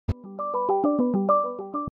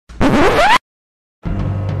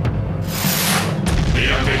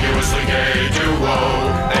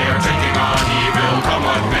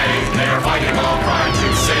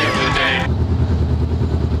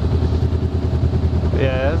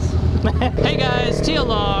Hey guys,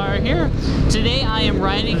 TLR here. Today I am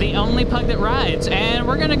riding the only pug that rides, and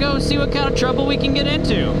we're gonna go see what kind of trouble we can get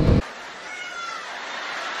into.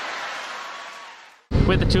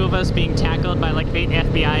 With the two of us being tackled by like 8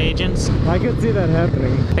 FBI agents. I could see that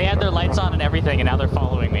happening. They had their lights on and everything, and now they're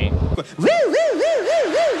following me.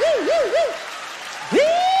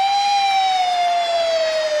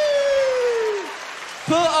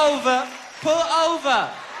 Pull over, pull over.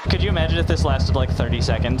 Could you imagine if this lasted like 30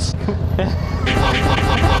 seconds?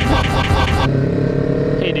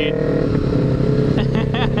 Hey dude.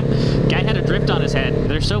 Guy had a drift on his head.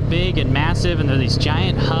 They're so big and massive, and they're these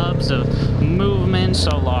giant hubs of movement,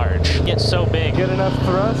 so large, yet so big. Get enough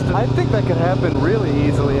thrust? I think that could happen really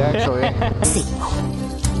easily, actually.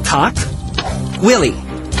 Cock, Willie,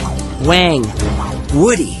 Wang,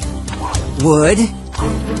 Woody, Wood,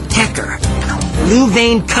 Pecker,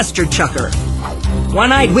 blue-veined custard chucker,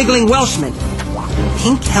 one-eyed wiggling Welshman,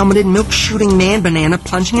 pink-helmeted milk-shooting man banana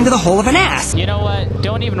plunging into the hole of an ass. You know what?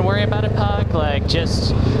 Don't even worry about it, Pug. Like,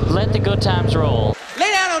 just let the good times roll. Lay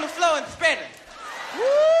down on the floor and spread it.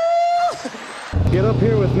 Get up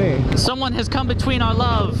here with me. Someone has come between our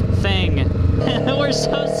love thing. We're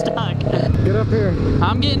so stuck. Get up here.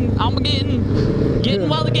 I'm getting while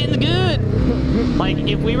the getting's good. Like,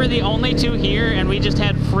 if we were the only two here and we just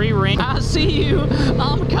had free reign. I see you.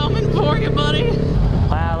 I'm coming for you, buddy.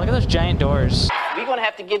 Wow, look at those giant doors. We're gonna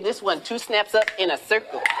have to give this one 2 snaps up in a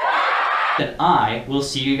circle. That I will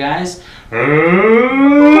see you guys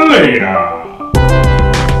later.